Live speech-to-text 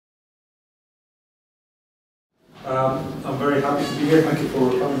I'm very happy to be here. Thank you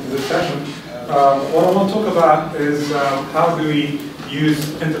for coming to this session. What I want to talk about is how do we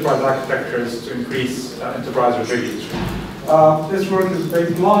use enterprise architectures to increase enterprise resilience. This work is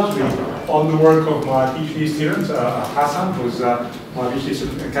based largely on the work of my PhD student, Hassan, who's my PhD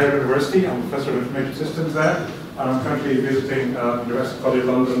student in Cairo University. I'm a professor of information systems there, and I'm currently visiting University College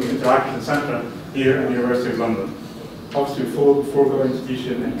London Interaction Centre here at the University of London. Obviously, before going to teach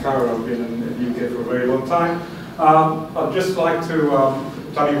in Cairo, I've been in the UK for a very long time. I'd just like to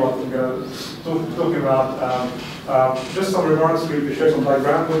tell you what we're talking about. Just some remarks, to share some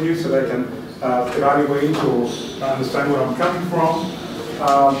background with you so they can evaluate or understand where I'm coming from.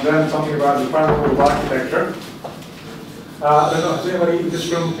 Then something about the primary of architecture. I don't know, has anybody in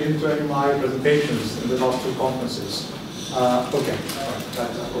this room been to any of my presentations in the last two conferences? Okay,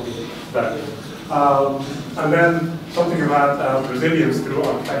 that's probably better. And then something about resilience through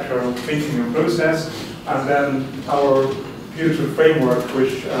architectural thinking and process, and then our future framework,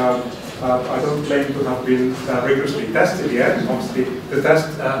 which I don't claim to have been rigorously tested yet. Obviously, the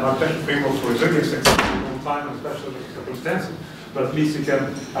test an architectural framework for resilience takes a long time and special circumstances, but at least you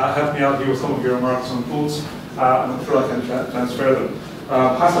can help me out here with some of your remarks and thoughts, and I'm sure I can transfer them.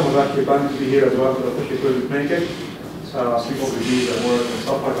 Hassan was actually planning to be here as well, but unfortunately couldn't make it. So I speak over the needs and work and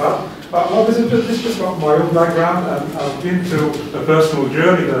stuff like that. Well, this is just about my own background, and I've been through a personal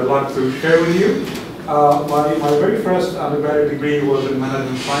journey that I'd like to share with you. My very first undergraduate degree was in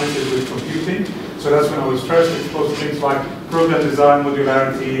management sciences with computing. So that's when I was first exposed to things like program design,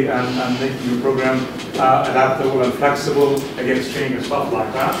 modularity, and making your program adaptable and flexible against change and stuff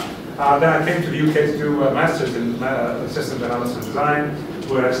like that. Then I came to the UK to do a master's in systems analysis and design,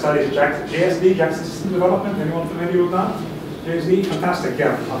 where I studied JSD, Jackson System Development. Anyone familiar with that? JSD? Fantastic,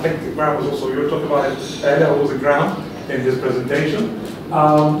 yeah. I think Graham was also, you were talking about it earlier, was a Graham in his presentation.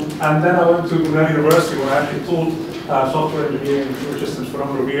 And then I went to Galal University, where I actually taught software engineering and computer systems for a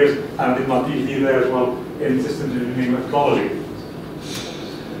number of years, and I did my PhD there as well in systems engineering methodology.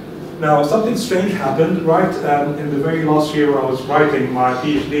 Now, something strange happened, right? In the very last year where I was writing my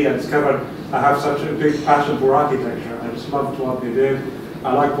PhD, I discovered I have such a big passion for architecture. I just loved what they did.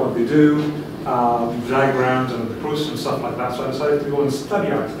 I liked what they do, diagrams and the process and stuff like that. So I decided to go and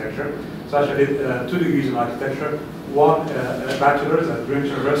study architecture. So actually I did 2 degrees in architecture, one a bachelor's at Greenwich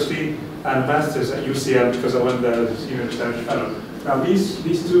University and a master's at UCL because I went there as a senior research fellow. Now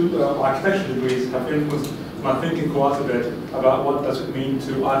these two architecture degrees have influenced my thinking quite a bit about what does it mean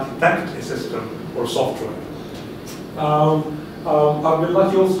to architect a system or software. I've been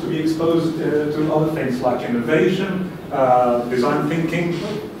lucky also to be exposed to other things like innovation, design thinking.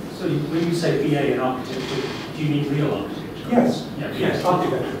 So when you say BA in architecture, do you mean real architecture? Yes, yeah, yes,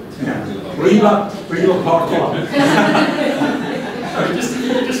 architecture. Yeah. Real hardcore.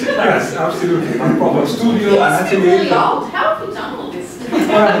 Yes, absolutely. My proper studio and actually. Really old. How have you done all this?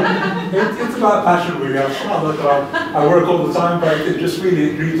 It's about passion, really. I work all the time, but it just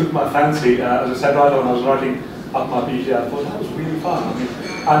really took my fancy. As I said right when I was writing up my PhD, I thought that was really fun. I mean,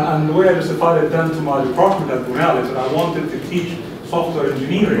 and the way I justified it then to my department at Galal is that I wanted to teach software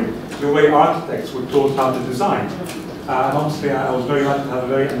engineering the way architects were taught how to design. And honestly, I was very lucky to have a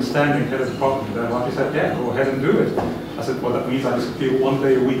very understanding head of department there. Like he said, yeah, go ahead and do it. I said, well, that means I disappear 1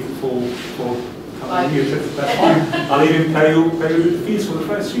 day a week for years. That's fine. I'll even pay you the fees for the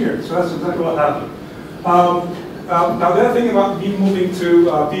first year. So that's exactly what happened. Now, the other thing about me moving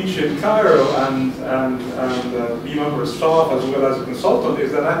to teach in Cairo and be a member of staff as well as a consultant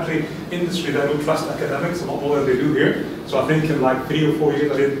is that actually industry, they don't trust academics about all that they do here. So I think in like 3 or 4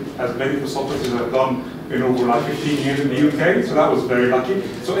 years I did as many consultancies as I've done in over like 15 years in the UK, so that was very lucky.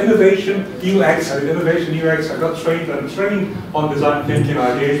 So innovation, UX, I did innovation, UX, I got trained on design thinking,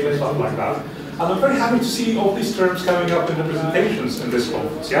 ideation, and stuff like that. And I'm very happy to see all these terms coming up in the presentations in this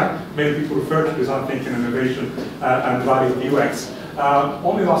conference, yeah? Many people refer to design thinking, innovation, and value of UX.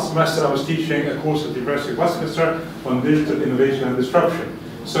 Only last semester I was teaching a course at the University of Westminster on digital innovation and disruption.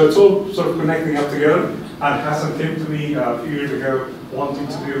 So it's all sort of connecting up together. And Hassan came to me a few years ago wanting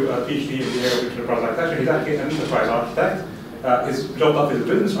to do a PhD in the area of enterprise architecture. He's actually an enterprise architect. His job title is a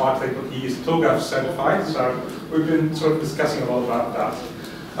business architect, but he is TOGAF certified. So we've been sort of discussing a lot about that.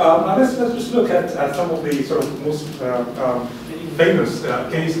 Now let's just look at some of the sort of most famous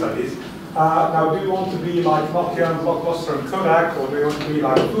case studies. Now, do you want to be like Nokia and Blockbuster and Kodak, or do you want to be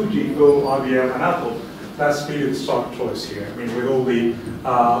like Fuji, Go, IBM, and Apple? That's really the stark choice here. I mean, with all the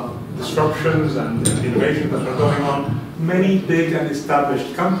disruptions and innovations that are going on, many big and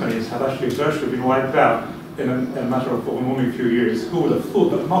established companies have actually virtually been wiped out in a matter of only a few years. Who would have thought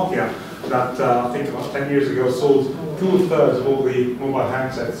that Nokia, that I think about 10 years ago sold 2/3 of all the mobile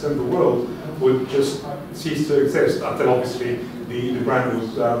handsets in the world would just cease to exist until obviously the brand was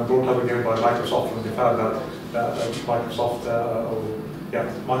brought up again by Microsoft when they found that Microsoft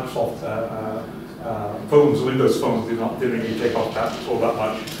phones, Windows phones, didn't really take off all that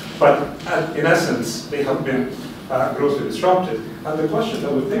much. But in essence, they have been grossly disrupted. And the question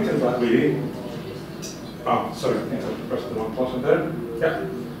that we're thinking about really, sorry, I think I pressed the wrong button there. Yeah.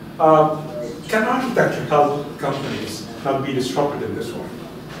 Can architecture help companies not be disrupted in this way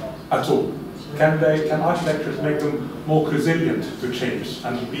at all? Can architectures make them more resilient to change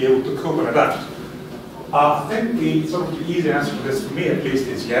and be able to cope and adapt? I think the sort of the easy answer to this, for me at least,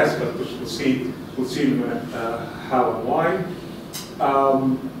 is yes, but we'll see in a minute how and why.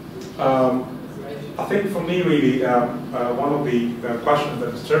 I think for me, really, one of the questions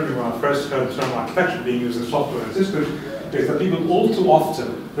that disturbed me when I first heard the term architecture being used in software and systems is that people all too often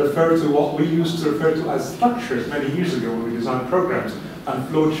refer to what we used to refer to as structures many years ago when we designed programs, and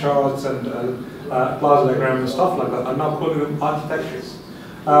flow charts and plaza diagrams and stuff like that, and now calling them architectures.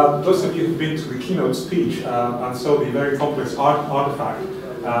 Those of you who've been to the keynote speech and saw the very complex artifact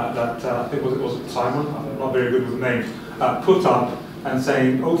that I think it was Simon, I'm not very good with names, put up and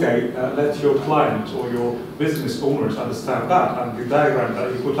saying, okay, let your client or your business owners understand that, and the diagram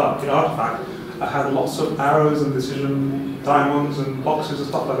that you put up, the artifact, had lots of arrows and decision diamonds and boxes and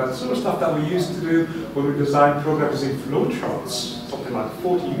stuff like that, sort of stuff that we used to do when we designed programs in flowcharts, something like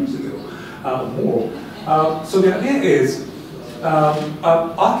 40 years ago or more. So the idea is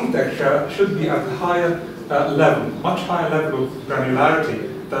architecture should be at a higher level, much higher level of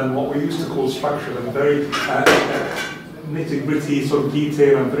granularity than what we used to call structure, and very nitty-gritty sort of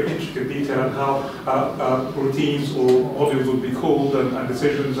detail and very intricate detail on how routines or modules would be called and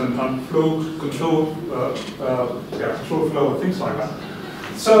decisions and control flow and things like that.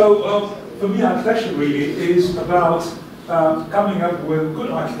 So for me, architecture really is about coming up with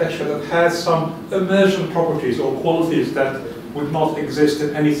good architecture that has some emergent properties or qualities that would not exist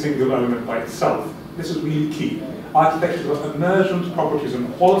in any single element by itself. This is really key. Architecture has emergent properties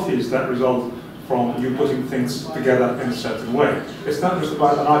and qualities that result from you putting things together in a certain way. It's not just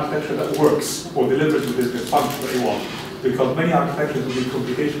about an architecture that works or delivers the business function that you want, because many architectures will be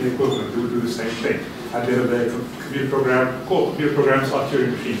computationally equivalent. They will do the same thing. At the end of the day, computer programs are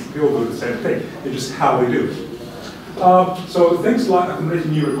Turing machines. They all do the same thing. It's just how they do it. So things like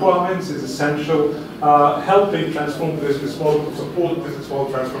accommodating new requirements is essential. Helping transform the business model, support business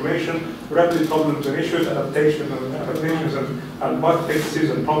model transformation, rapid problems and issues, adaptations and bug fixes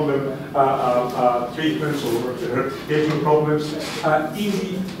and problem treatments or engagement problems.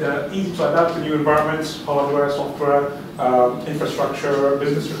 Easy to adapt to new environments, hardware, software, infrastructure,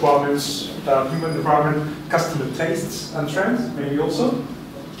 business requirements, human environment, customer tastes and trends, maybe also,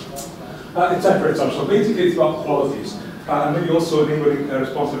 etc. So basically it's about qualities. And maybe also enabling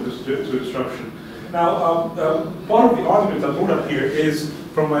responsive to disruption. Now, part of the argument I brought up here is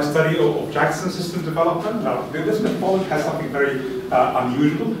from my study of Jackson system development. Now, this methodology has something very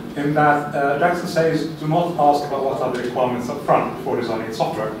unusual in that Jackson says, do not ask about what are the requirements up front before designing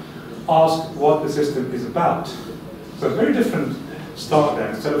software. Ask what the system is about. So a very different start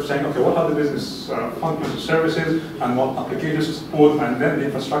there. Instead of saying, okay, what are the business functions and services and what applications to support and then the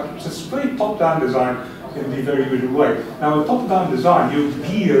infrastructure. So it's very top-down design in the very usual way. Now, with top-down design, you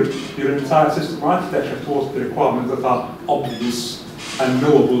gear your entire system architecture towards the requirements that are obvious and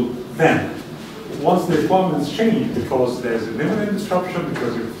knowable then. Once the requirements change because there's an imminent disruption,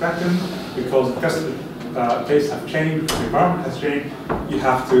 because you're threatened, because the customer tastes have changed, because the environment has changed, you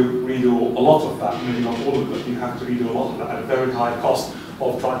have to redo a lot of that, maybe not all of it, but you have to redo a lot of that at a very high cost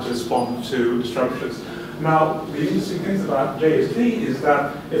of trying to respond to disruptions. Now, the interesting thing about JSD is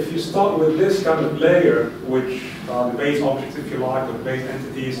that if you start with this kind of layer, which are the base objects, if you like, or the base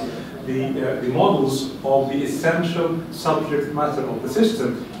entities, the models of the essential subject matter of the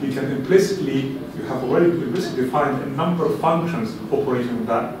system, you have already implicitly defined a number of functions operating with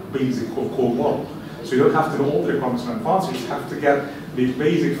that basic or core model. So you don't have to know all the requirements in advance, you just have to get the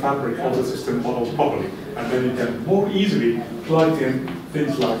basic fabric of the system modeled properly. And then you can more easily plug in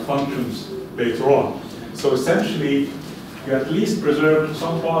things like functions later on. So essentially, you at least preserve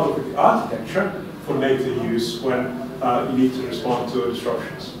some part of the architecture for later use when you need to respond to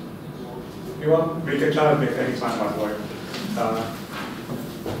disruptions. We can challenge me at any time, by the way.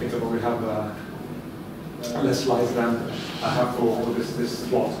 I think I probably have less slides than I have for this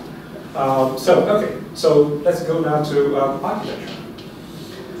slot. So let's go now to architecture.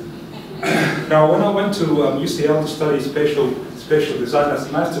 Now, when I went to UCL to study spatial design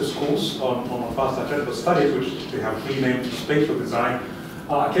as master's course on advanced architectural studies, which they have renamed to spatial design,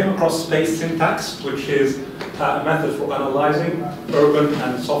 I came across space syntax, which is a method for analyzing urban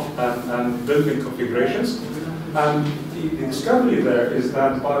and building configurations. And the discovery there is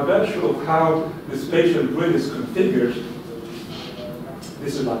that by virtue of how the spatial grid is configured,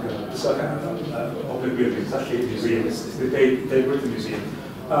 this is like a public building, it's actually a museum, it's the Dave Britain Museum.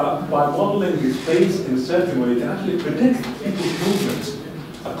 By modeling the space in a certain way, you can actually predict people's movements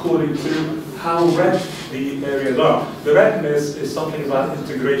according to how red the areas are. The redness is something about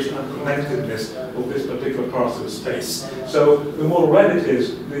integration and connectedness of this particular part of the space. So the more red it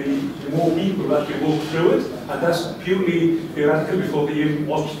is, the more people actually walk through it, and that's purely theoretical before they even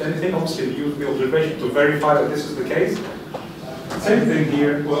watched anything. Obviously, they use the observation to verify that this is the case. Same thing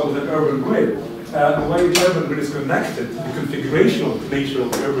here with an urban grid. The way the urban grid is connected, the configurational nature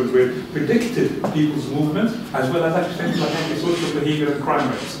of the urban grid predicted people's movement, as well as actually things like antisocial behavior and crime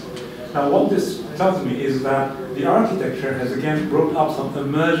rates. Now, what this tells me is that the architecture has again brought up some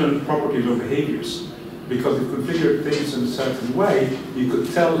emergent properties of behaviors. Because if you configured things in a certain way, you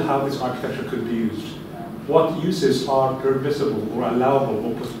could tell how this architecture could be used. What uses are permissible or allowable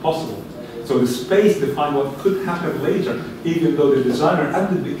or possible. So the space defined what could happen later, even though the designer at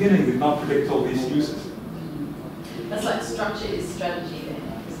the beginning did not predict all these uses. That's like structure is strategy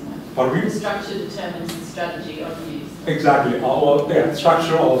then, isn't it? Pardon me? The structure determines the strategy of use. Exactly. Well, yeah,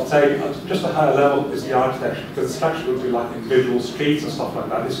 structure, I'll say, just a higher level is the architecture, because the structure would be like individual streets and stuff like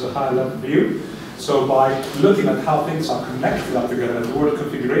that. This is a higher level view. So by looking at how things are connected up together, and the word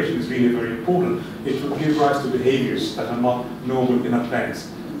configuration is really very important, it will give rise to behaviors that are not normal in a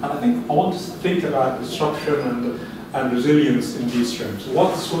place. And I think I want to think about the structure and resilience in these terms.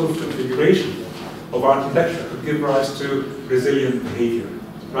 What sort of configuration of architecture could give rise to resilient behavior,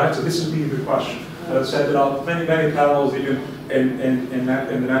 right? So this would be the question. As I said, there are many parallels even in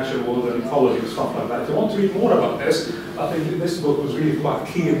the natural world and ecology and stuff like that. If you want to read more about this, I think this book was really quite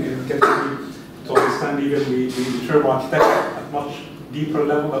key in getting me to understand even the term architecture at much deeper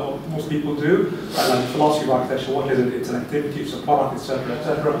level than what most people do. Like philosophy of architecture, what is it? It's an activity, it's a product, etc.,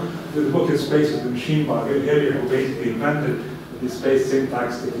 etc. The book is Space is the Machine by Bill Hillier, who basically invented the space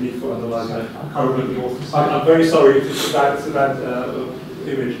syntax technique for analyzing urban. I'm very sorry if that's that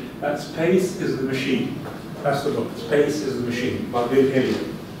image. That Space is the Machine. That's the book. Space is the Machine by Bill Hillier.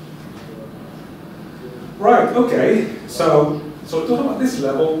 Right. Okay. So talking about this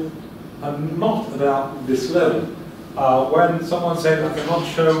level, and not about this level. When someone said I cannot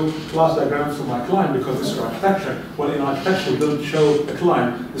show class diagrams for my client because this is architecture, well, in architecture we don't show the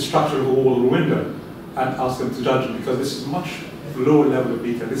client the structure of a wall or a window and ask them to judge it, because this is much lower level of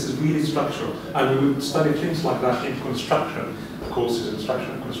detail. This is really structural, and we would study things like that in construction courses,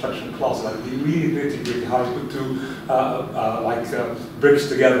 instruction and construction classes. Like we really nitty-gritty how you put two bricks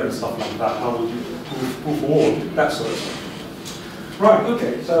together and stuff like that. How would you move wall, that sort of stuff. Right.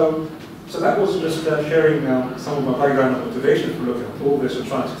 Okay. So that was just sharing some of my background and motivation for looking at all this and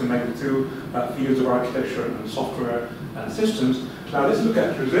trying to connect the two fields of architecture and software and systems. Now let's look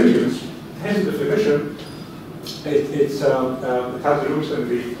at resilience. Here's the definition. It has the roots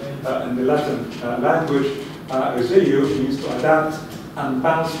in the Latin language. Resilio means to adapt and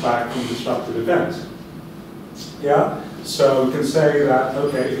bounce back from disruptive events. Yeah. So we can say that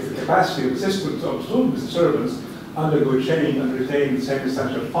okay, if the capacity of the system to absorb disturbance, undergo change and retain the same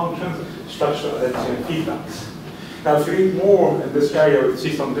essential functions, structural identity and feedbacks. Now if you read more in this area, you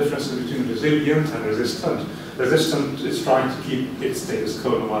see some differences between resilient and resistant. Resistant is trying to keep its status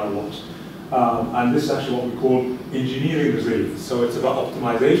quo no matter what. And this is actually what we call engineering resilience. So it's about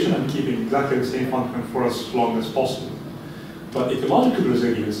optimization and keeping exactly the same function for as long as possible. But ecological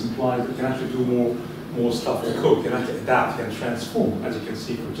resilience implies that you can actually do more stuff to cope. You can actually adapt, you can transform, as you can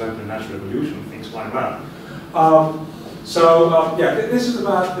see, for example, in natural evolution, things like that. This is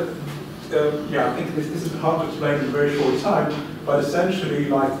about, I think this is hard to explain in a very short time, but essentially,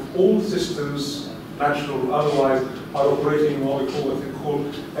 like all systems, natural or otherwise, are operating in what we call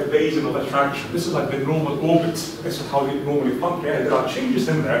a basin of attraction. This is like the normal orbit. This is how they normally function. Yeah, there are changes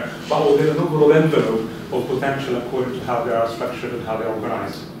in there, but within an overall envelope of potential according to how they are structured and how they are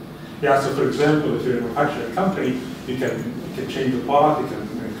organized. Yeah, so for example, if you're a manufacturing company, you can change the product, you can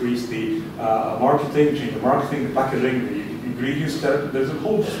increase the marketing, change the marketing, the packaging, the ingredients. There's a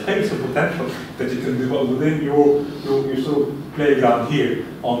whole space of potential that you can develop within your sort of playground here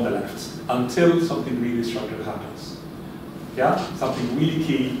on the left, until something really structured happens. Yeah, something really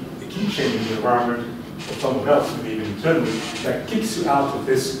key, a key change in the environment or someone else, maybe even internally, that kicks you out of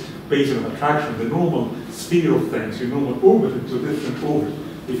this basin of attraction, the normal sphere of things, your normal orbit, into a different orbit,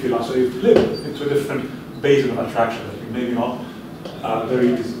 if you like. So you flip into a different basin of attraction that you're maybe not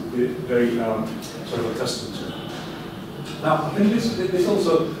very sort of accustomed to. Now, I think this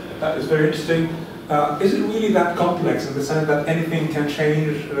also is very interesting. Is it really that complex in the sense that anything can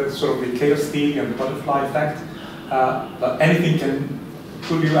change, sort of the chaos theory and the butterfly effect? That anything can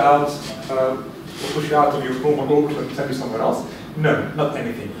pull you out, or push you out of your normal orbit and send you somewhere else? No, not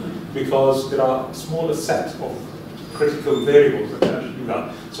anything, because there are a smaller set of critical variables that can actually do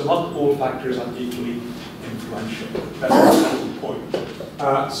that. So not all factors are equally influential. That's the point.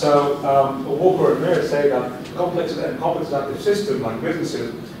 Walker and Mayer say that complex adaptive systems like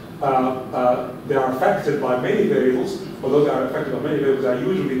businesses, they are affected by many variables. Although they are affected by many variables, they are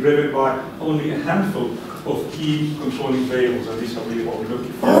usually driven by only a handful of key controlling variables, and these are really what we're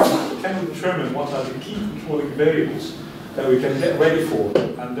looking for. Can we determine what are the key controlling variables that we can get ready for,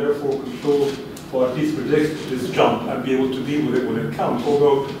 and therefore control, or at least predict this jump and be able to deal with it when it comes,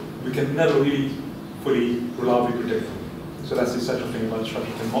 although we can never really fully reliably predict it. So that's the essential thing about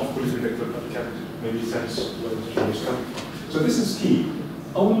structure. Can not fully predict it, but can maybe sense where the change is coming. So this is key.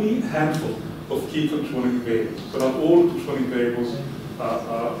 Only a handful of key controlling variables, but not all controlling variables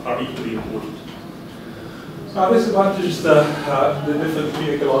are equally important. Now this is about just the difference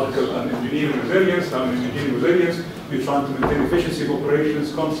between ecological and engineering resilience. Now in engineering resilience, we're trying to maintain efficiency of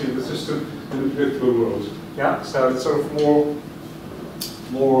operations, constantly in the system in a predictable world. Yeah, so it's sort of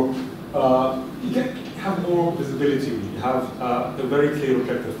more you can have more visibility. You have a very clear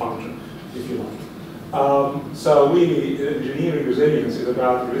objective function, if you like. So really, engineering resilience is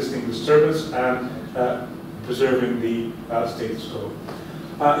about resisting disturbance and preserving the status quo.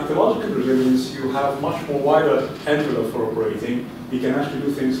 Ecological resilience, you have much more wider envelope for operating. You can actually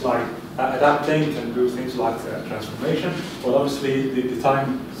do things like adapting, can do things like transformation. Well, obviously, the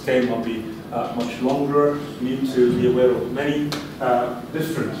time scale might be much longer. You need to be aware of many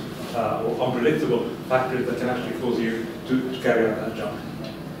different or unpredictable factors that can actually cause you to carry out that jump.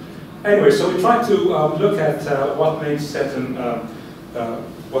 Anyway, so we try to look at what makes certain,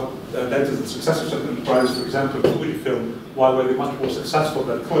 what led to the success of certain enterprises. For example, Fujifilm, why were they much more successful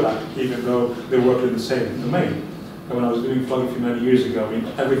than Kodak, even though they worked in the same domain? And when I was doing photography many years ago, I mean,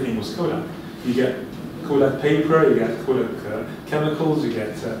 everything was Kodak. You get Kodak paper, you get Kodak chemicals, you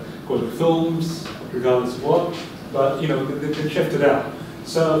get Kodak films, regardless of what. But you know, they've been shifted out.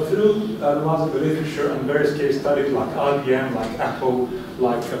 So through analyzing the literature and various case studies like IBM, like Apple,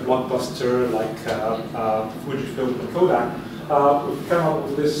 like Blockbuster, like Fujifilm and Kodak, we've come up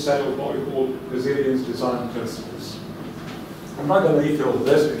with this set of what we call resilience design principles. I'm not going to leave through all of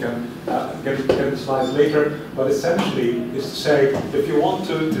this, we can get the slides later, but essentially is to say, if you want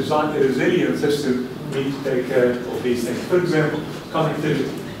to design a resilient system, you need to take care of these things. For example,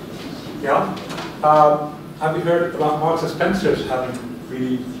 connectivity. Yeah? Have you heard about Marks and Spencer's having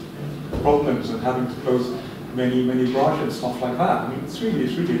really problems and having to close many branches and stuff like that? I mean, it's really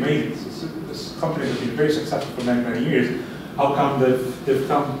amazing. This company has been very successful for many years. How come they've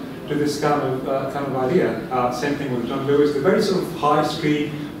come to this kind of idea? Same thing with John Lewis. They're very sort of high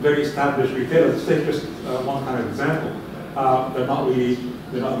street, very established retailers. Let's take just one kind of example. They're not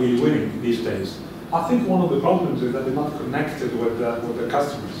really winning these days. I think one of the problems is that they're not connected with their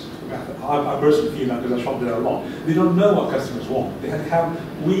customers. I personally feel that because I shop there a lot. They don't know what customers want. They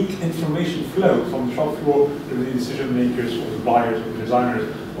have weak information flow from the shop floor to the decision makers or the buyers or the designers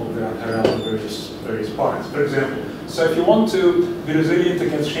of the various parts. For example, so if you want to be resilient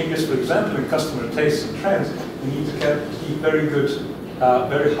against changes, for example, in customer tastes and trends, you need to keep very good,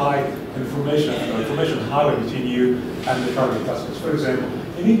 very high information highway between you and the target customers. For example,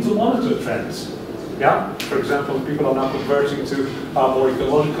 you need to monitor trends. Yeah, for example, people are now converting to more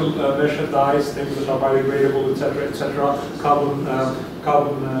ecological merchandise, things that are biodegradable, etc., carbon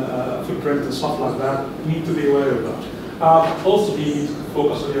footprint and stuff like that. You need to be aware of that. Also, you need to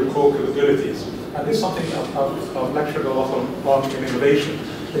focus on your core capabilities. And this is something I've lectured a lot on in innovation.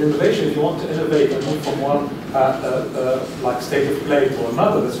 In innovation, if you want to innovate and move from one like state of play to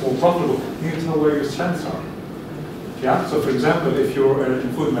another that's more profitable, you need to know where your strengths are. Yeah. So, for example, if you're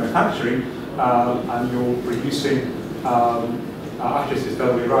in food manufacturing, and you're producing, actually it's the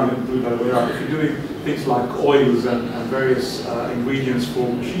other way around, if you're doing things like oils and various ingredients for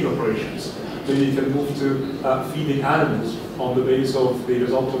machine operations, then you can move to feeding animals on the basis of the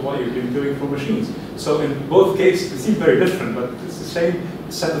result of what you've been doing for machines. So in both cases, they seem very different, but it's the same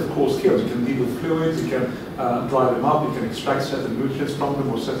set of core skills. You can deal with fluids, you can dry them up, you can extract certain nutrients from them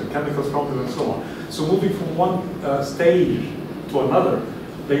or certain chemicals from them and so on. So moving from one stage to another,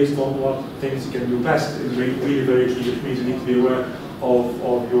 based on what things you can do best is really very key, which means you need to be aware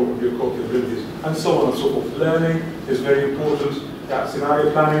of your core capabilities, and so on and so forth. Learning is very important.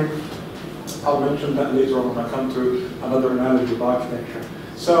 Scenario planning, I'll mention that later on when I come to another analogy of architecture.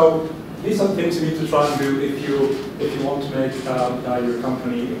 So these are things you need to try and do if you want to make your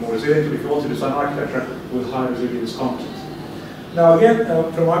company more resilient, or if you want to design architecture with high resilience content. Now again,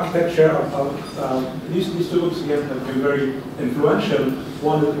 from architecture, these two books again have been very influential.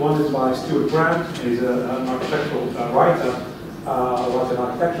 One is by Stuart Grant. He's an architectural writer, writes in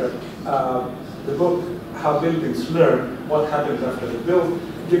architecture. The book, How Buildings Learn, What Happens After They're Built,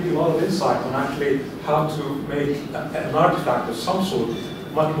 gives you a lot of insight on actually how to make an artifact of some sort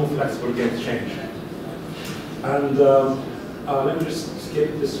much more flexible against change. And let me just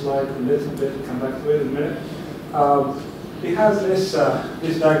skip this slide a little bit, come back to it in a minute. It has this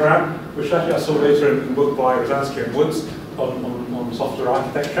diagram, which actually I saw later in the book by Rosansky and Woods on software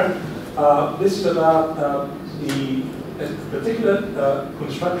architecture. This is about the particular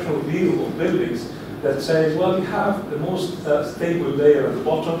constructional view of buildings that says, well, you have the most stable layer at the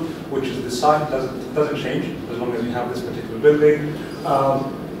bottom, which is the site doesn't change as long as you have this particular building.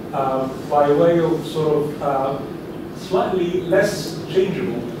 By way of sort of slightly less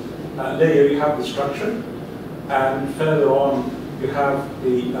changeable layer, you have the structure, and further on you have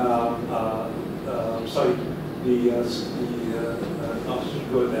the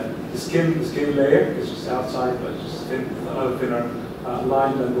skin layer. It's just outside, but it's just another thinner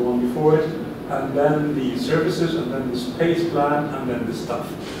line than the one before it. And then the surfaces, and then the space plan, and then the stuff.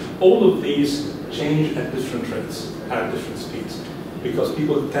 All of these change at different rates, at different speeds, because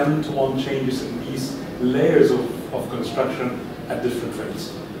people tend to want changes in these layers of construction at different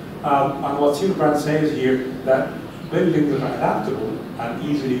rates. And what Stuart Grant says here, that buildings that are adaptable and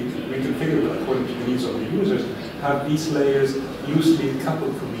easily reconfigurable according to the needs of the users, have these layers loosely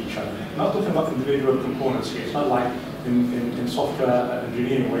coupled from each other. I'm not talking about individual components here. It's not like in software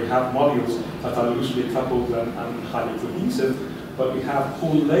engineering where you have modules that are loosely coupled and highly cohesive, but we have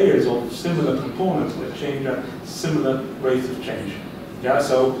whole layers of similar components that change at similar rates of change. Yeah,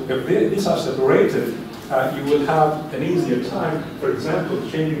 so if these are separated, you will have an easier time, for example,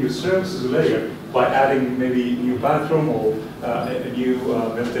 changing the surfaces layer by adding maybe a new bathroom or a new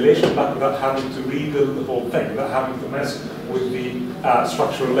ventilation duct without having to rebuild the whole thing, without having to mess with the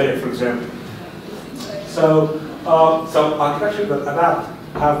structural layer, for example. So architecture that adapt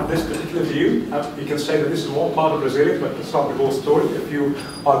have this particular view. You can say that this is one part of resilience, but it's not the whole story. If you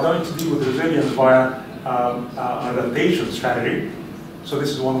are going to deal with resilience via an adaptation strategy, so this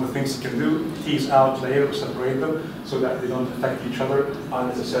is one of the things you can do, tease out layers, separate them, so that they don't affect each other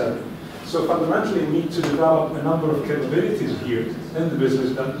unnecessarily. So fundamentally, you need to develop a number of capabilities here in the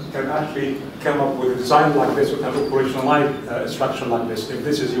business that can actually come up with a design like this, with an operational structure like this, if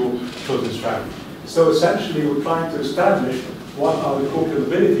this is your chosen strategy. So essentially, we're trying to establish what are the core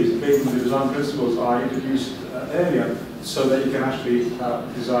capabilities based on the design principles I introduced earlier, so that you can actually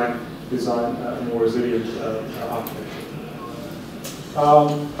design a more resilient architecture.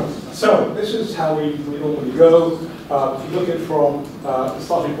 So this is how we normally go. If you look at from the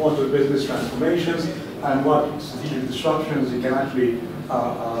starting point of business transformations and what strategic disruptions you can actually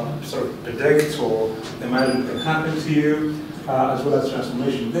sort of predict or imagine can happen to you, as well as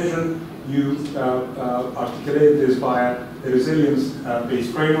transformation vision. You articulate this via a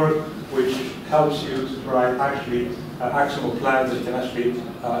resilience-based framework, which helps you to provide actually actionable plans that you can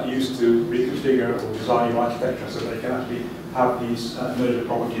actually use to reconfigure or design your architecture, so that you can actually have these emergent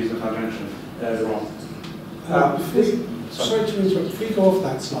properties that I mentioned earlier on. Sorry to interrupt, if we go off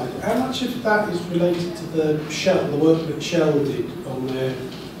that slide, how much of that is related to the work that Shell did on their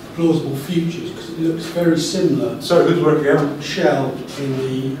plausible futures? Because it looks very similar. So who's work again? Shell in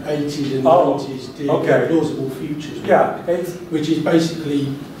the 80s and 90s did plausible futures. Yeah. Which is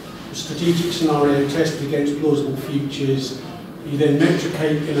basically a strategic scenario tested against plausible futures. You then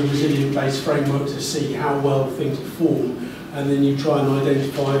metricate in a resilient-based framework to see how well things perform, and then you try and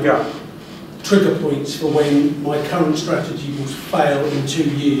identify trigger points for when my current strategy will fail in 2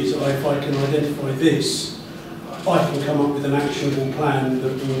 years. If I can identify this, I can come up with an actionable plan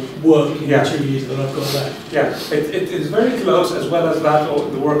that will work in the 2 years that I've got left. Yeah, it is very close, as well as that,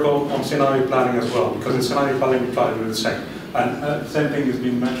 the work on scenario planning as well, because in scenario planning we try to do the same. And the same thing has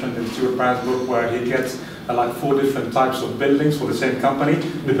been mentioned in Stuart Grant's book, where he gets like 4 different types of buildings for the same company,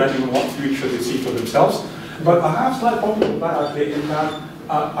 depending on what future they see for themselves. But I have a slight problem with that actually, in that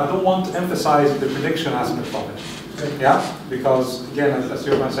I don't want to emphasize the prediction aspect of it. Yeah, because again, as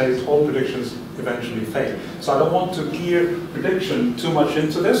Johan says, all predictions eventually fail. So I don't want to gear prediction too much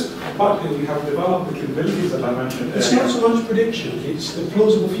into this, but we have developed the capabilities that I mentioned. It's not so much prediction, it's the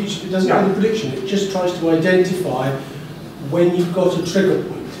plausible future. It doesn't have the prediction, it just tries to identify when you've got a trigger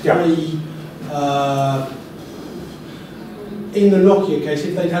point. In the Nokia case,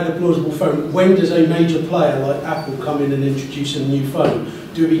 if they'd had a plausible phone, when does a major player like Apple come in and introduce a new phone?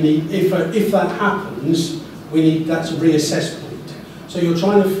 do we need, if that happens, that's a reassess point. So you're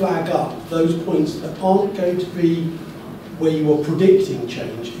trying to flag up those points that aren't going to be where you are predicting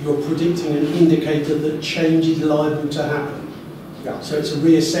change. You're predicting an indicator that change is liable to happen. Yeah. So it's a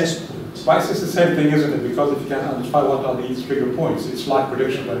reassess point. But it's the same thing, isn't it? Because if you can identify what are these trigger points, it's like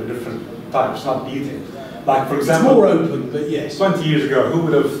prediction but in different types, not detailed. Like, for example, it's more open, but yes. 20 years ago, who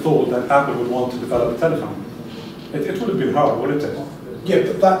would have thought that Apple would want to develop a telephone? It would have been hard, wouldn't it? Yeah,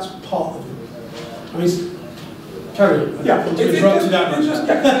 but that's part of it. I mean, carry on. Yeah,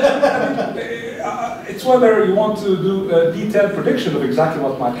 it's whether you want to do a detailed prediction of exactly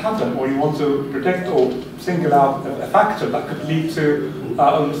what might happen, or you want to predict or single out a factor that could lead to an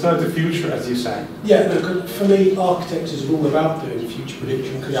alternative future, as you say. Yeah, no, for me, architecture is all about doing future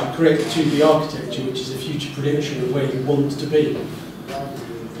prediction, because you create the 2D architecture, which is a future prediction of where you want to be.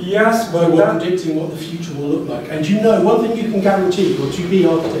 Yes, but we're predicting what the future will look like. And you know, one thing you can guarantee, your 2D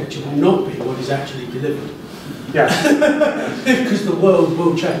architecture will not be what is actually delivered. Yeah. Because the world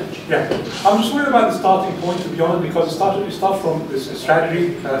will change. Yeah. I'm just worried about the starting point, to be honest, because you start from this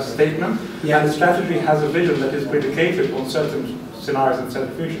strategy statement, and the strategy has a vision that is predicated on certain scenarios and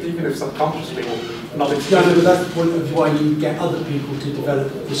certain futures, even if subconsciously or not explicitly. No, but that's the point of why you get other people to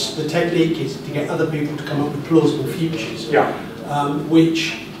develop this. The technique is to get other people to come up with plausible futures,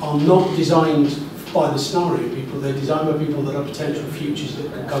 which are not designed by the scenario people, they're designed by people that are potential futures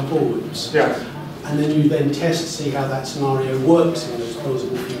that can come forwards. Yeah. And then you then test to see how that scenario works in those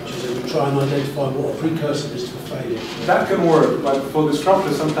plausible futures, and you try and identify what a precursor is to a failure. That can work, but for the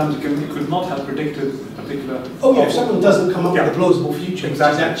structure, sometimes you could not have predicted a particular... Oh yeah, if someone doesn't come up with a plausible future,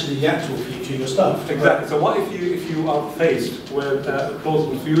 exactly. which is actually the actual future, your stuff. Exactly. So what if you are faced with a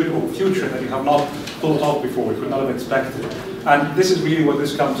plausible future that you have not thought of before, you could not have expected? And this is really what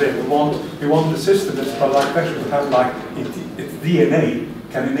this comes in. We want the system that's part of architecture to have like its DNA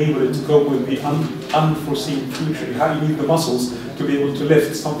can enable it to cope with the unforeseen future. You need the muscles to be able to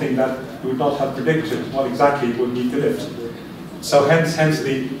lift something that you would not have predicted what exactly it would need to lift. So hence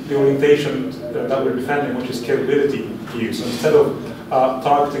the orientation that we're defending, which is capability view. So instead of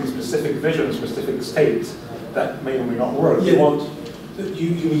targeting specific vision, specific states that may or may not work, you want...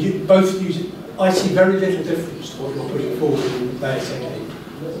 You both use it. I see very little difference to what you're putting forward in their technique.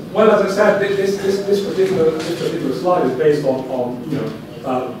 Well, as I said, this particular slide is based on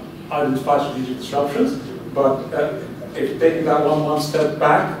identify strategic disruptions, but if taking that one step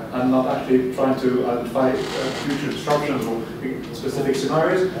back and not actually trying to identify future disruptions or specific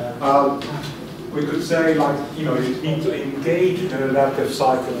scenarios, we could say, like, you need to engage in an adaptive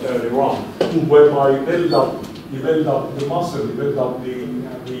cycle earlier on, whereby you build up the muscle, you build up the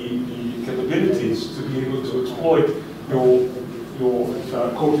capabilities to be able to exploit your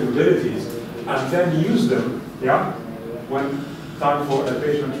core capabilities, and then use them, when time for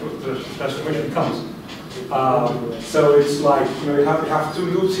adaptation and transformation comes. So it's like, you have two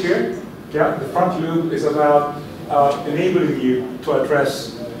loops here. The front loop is about enabling you to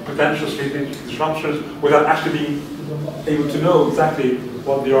address potential strategic disruptions without actually being able to know exactly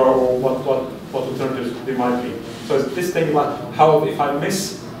what they are or what alternatives they might be. So it's this thing about how if I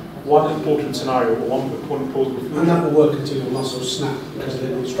miss one important scenario or one important plausible future. And that will work until your muscles snap because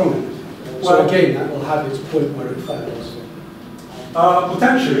they're not strong enough. So again, that will have its point where it fails.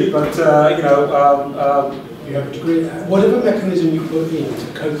 Potentially, but you have a degree. Whatever mechanism you put in to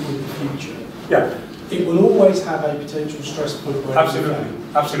cope with the future, it will always have a potential stress point where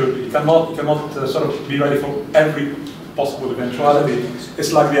absolutely. You cannot sort of be ready for every possible eventuality.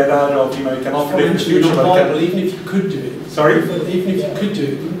 It's like the adage of you cannot predict the future, but even if you could do it. Sorry? Even if you could do it,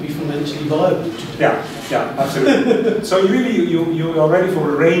 it wouldn't be financially viable. Yeah, absolutely. So you are ready for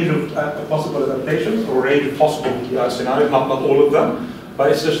a range of possible adaptations or a range of possible scenarios, not all of them,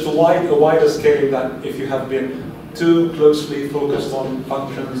 but it's just a wider scale that if you have been too closely focused on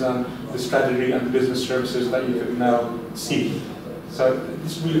functions and the strategy and the business services that you can now see. So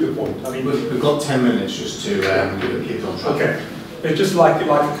this is really the point. I mean, we've got 10 minutes just to keep on track. Okay. It's just like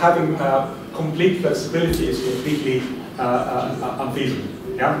having complete flexibility is completely unfeasible.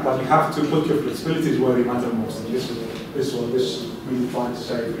 But you have to put your flexibilities where they matter most. And this is what this really trying to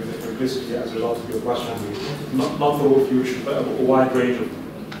say implicitly as a result of your question. Not for all future, but a wide range of them.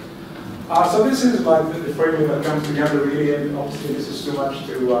 So this is like the framework that comes together really, and obviously this is too much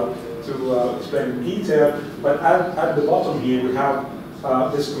to explain in detail. But at the bottom here we have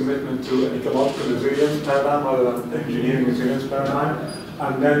this commitment to an ecological resilience paradigm rather than an engineering resilience paradigm.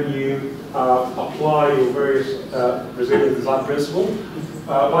 And then you apply your various resilient design principles.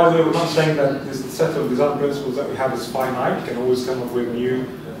 By the way, we're not saying that this set of design principles that we have is finite. You can always come up with new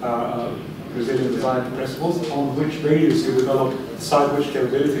resilient design principles on which basis you decide which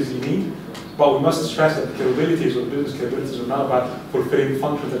capabilities you need. But we must stress that the capabilities or business capabilities are not about fulfilling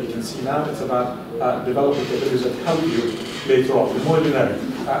functions that you can see now. It's about developing capabilities that help you later on. The more generic,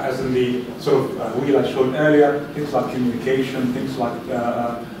 as in the sort of wheel I showed earlier, things like communication, things like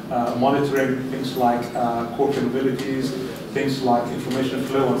monitoring, things like core capabilities, things like information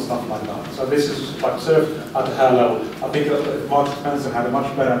flow and stuff like that. So this is like served at a higher level. I think if Mark Spencer had a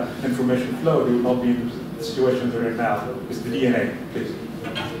much better information flow, he would not be in the situation they're in now. It's the DNA, please.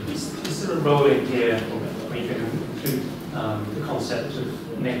 Is there a role in here where you can include the concept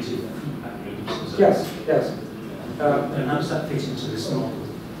of negative feedback loops? Yes, yes. And how does that fit into this model?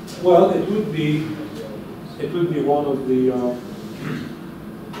 Well, it would be one of the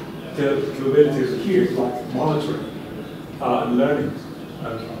capabilities here, like monitoring and learning.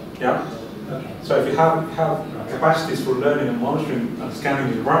 Okay. Yeah. Okay. So if you have capacities for learning and monitoring and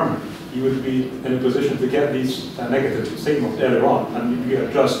scanning the environment, you would be in a position to get these negative signals earlier on, and you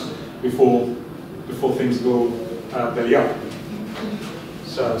adjust before things go belly up.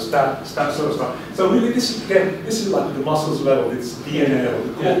 So it's that sort of stuff. So really, this is like the muscles level, it's DNA level,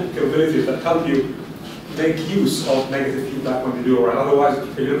 the core capabilities that help you make use of negative feedback when you do it right. Otherwise,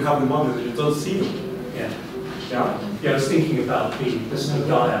 if you don't have them on it, you don't see them. Yeah. Yeah. Yeah, I was thinking about the sort of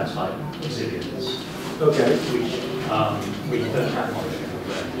Galal type resilience. Okay. Which we don't have monitoring of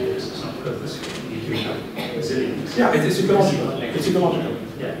learning because it's not purposeful. You do have resilience. Yeah, it's ecological. It's ecological.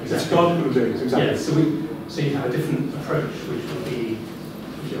 Yeah, exactly. It's ecological resilience, exactly. Yeah, so you have a different approach, which would be,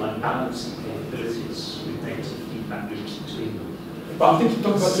 if you like, balancing capabilities with negative feedback loops between them. But I think you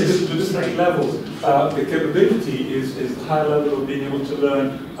talk about two different levels. The capability is the higher level of being able to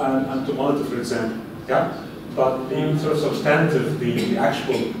learn and to monitor, for example. Yeah. But the sort of substantive, the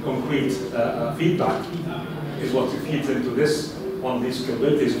actual concrete feedback is what feeds into this one of these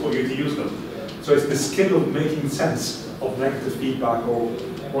capabilities for you to use them. So it's the skill of making sense of negative feedback or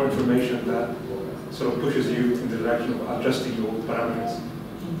information that sort of pushes you in the direction of adjusting your parameters.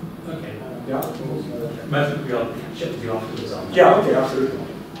 Okay. Yeah. Maybe I'll check with you afterwards on that. Yeah. Okay. Absolutely.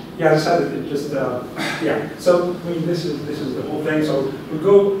 Yeah. As I said, it just yeah. So I mean, this is the whole thing. So we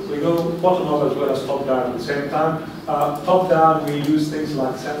go bottom up as well as top down at the same time. Top down, we use things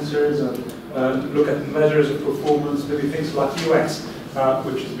like sensors and look at measures of performance, maybe things like UX,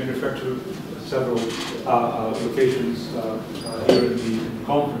 which has been referred to several locations here in the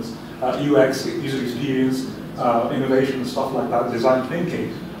conference. UX, user experience, innovation, stuff like that, design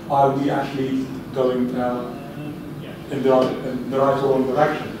thinking. Are we actually going in the right or wrong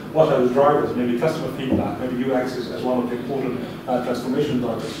direction? What are the drivers? Maybe customer feedback, maybe UX is one of the important transformation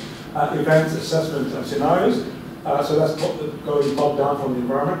drivers. Events, assessments, and scenarios. So that's going top down from the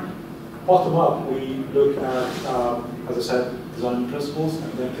environment. Bottom up, we look at, as I said, design principles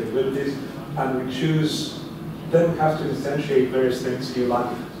and then capabilities, and we choose, then we have to instantiate various things here,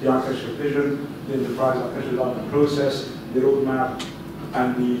 like the architecture vision, the enterprise architecture development process, the roadmap,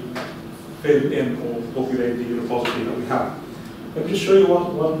 and the fill in or populate the repository that we have. Let me just show you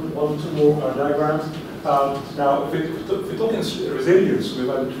two more diagrams. Now, if we're talking resilience, we've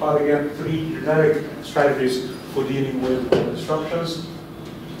identified again 3 generic strategies for dealing with disruptions.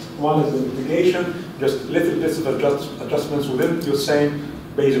 One is the mitigation, just little bits of adjustments within your same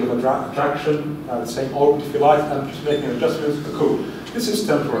basin of attraction, the same orbit if you like, and just making adjustments to cool. This is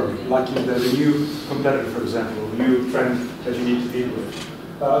temporary, like if there's a new competitor, for example, a new trend that you need to deal with.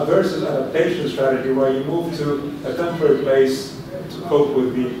 Versus adaptation strategy, where you move to a temporary place to cope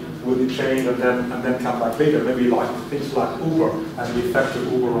with the change and then come back later. Maybe like things like Uber and the effect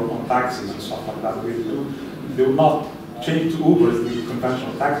of Uber on taxis and stuff like that. They will not change to Uber as the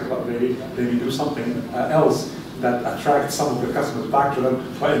conventional taxis, but they will do something else that attracts some of the customers back to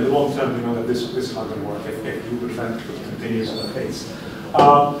them. But in the long term, you know that this is not going to work if Uber trend continues at the pace.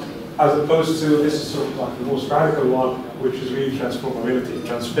 As opposed to, this is sort of like the most radical one, which is really transformability,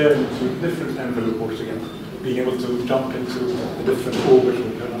 transferring to a different envelope altogether, being able to jump into a different orbit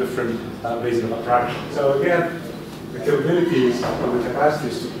with a different basin of attraction. So again, the capabilities or the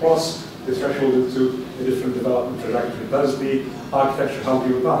capacities to cross the threshold into a different development trajectory. Does the architecture help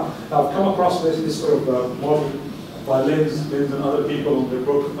you with that? Now, I've come across this sort of model by Linz and other people in their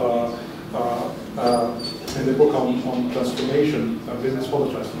book, on transformation, business model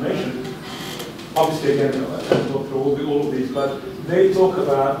transformation. Obviously, again, I can't go through all of these, but they talk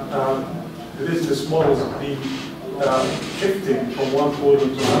about the business models being shifting from one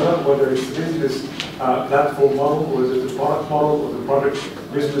quadrant to another, whether it's the business platform model, or is it the product model, or the project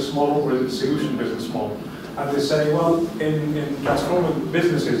business model, or is it the solution business model. And they say, well, in transforming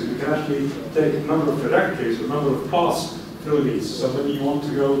businesses, you can actually take a number of trajectories, a number of paths through these. So when you want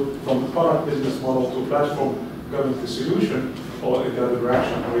to go from the product business model to platform, going to solution, or in the other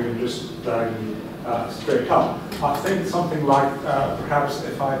direction, or even just diagonally straight up. I think something like, perhaps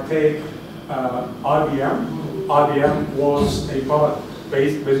if I take IBM was a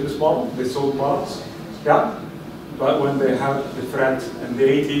product-based business model. They sold products, yeah? But when they had the threat in the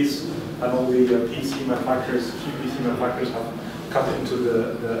 80s, and all the PC manufacturers, few PC manufacturers have cut into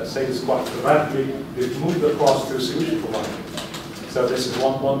the sales quite dramatically, they've moved across to a solution provider. So this is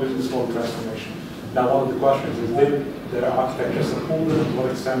one business model transformation. Now, one of the questions is, did their architecture support them? To what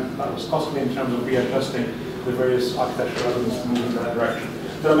extent that was costly in terms of readjusting the various architectural elements to move in that direction?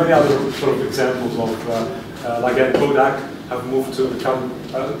 There are many other sort of examples of, like Kodak have moved to become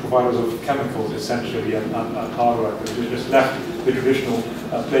providers of chemicals, essentially, and hardware. They just left the traditional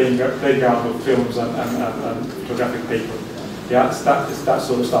playground of films and photographic paper. Yeah, it's that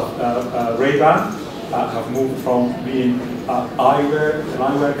sort of stuff. Ray-Ban have moved from being an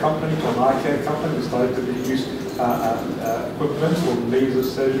eyewear company to an eye care company. They started to produce equipment for laser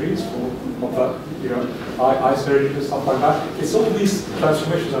surgeries, for eye surgery and stuff like that. It's all these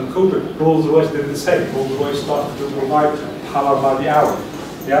transformations, and COVID, Rolls-Royce did the same. Rolls-Royce started to provide power by the hour.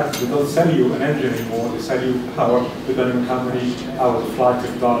 Yeah, they don't sell you an engine anymore, they sell you power depending on how many hours of flight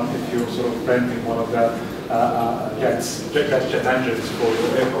you've done, if you're sort of renting one of their jet engines for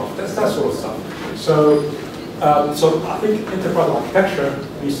your aircraft. That's that sort of stuff. So I think enterprise architecture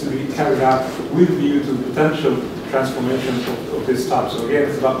needs to be carried out with view to potential transformations of this type. So again,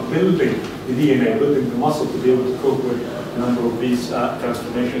 it's about building the DNA, building the muscle to be able to cope with a number of these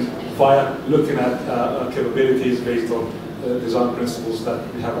transformations via looking at capabilities based on design principles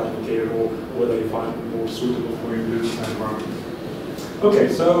that we have advocated, or whether you find more suitable for your business environment. Okay,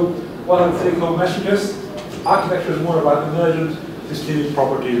 so what are the take-home messages? Architecture is more about emergent, distinct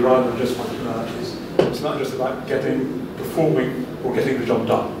properties rather than just functionalities. It's not just about performing or getting the job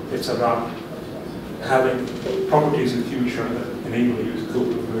done. It's about having properties in the future that enable you to cope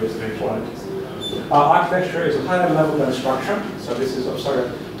with various inequalities. Architecture is a higher level than structure. So this is, I'm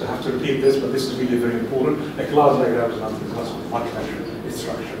sorry to have to repeat this, but this is really very important. A class diagram is not architecture, it's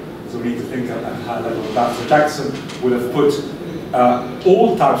structure. So we need to think at a high level of that. So Jackson would have put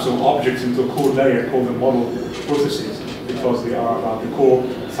all types of objects into a core layer called the model processes, because they are about the core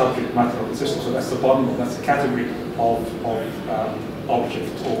subject matter of the system. So that's the bottom, that's the category of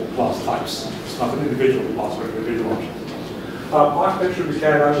object or class types. It's not an individual class or individual object. Architecture we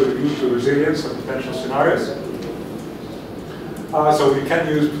carried out with a view to resilience and potential scenarios. So we can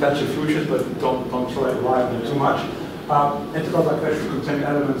use potential futures, but don't try to rely on them too much. Enterprise architecture contains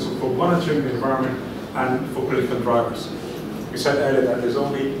elements for monitoring the environment and for critical drivers. We said earlier that there's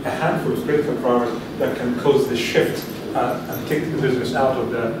only a handful of critical drivers that can cause the shift and kick the business out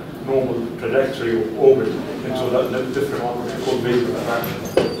of the normal trajectory or orbit into a different one, which is called variable attraction.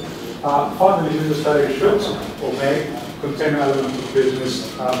 Finally, business strategy should or may contain elements of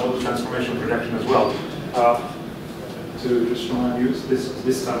business model transformation projection as well. To just remind you,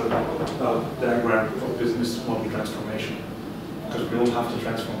 this kind of diagram of business model transformation, because we all have to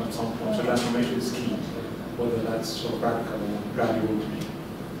transform at some point. So transformation is key, whether that's sort of radical or gradual.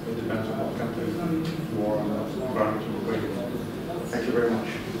 It depends on what country you are and what environment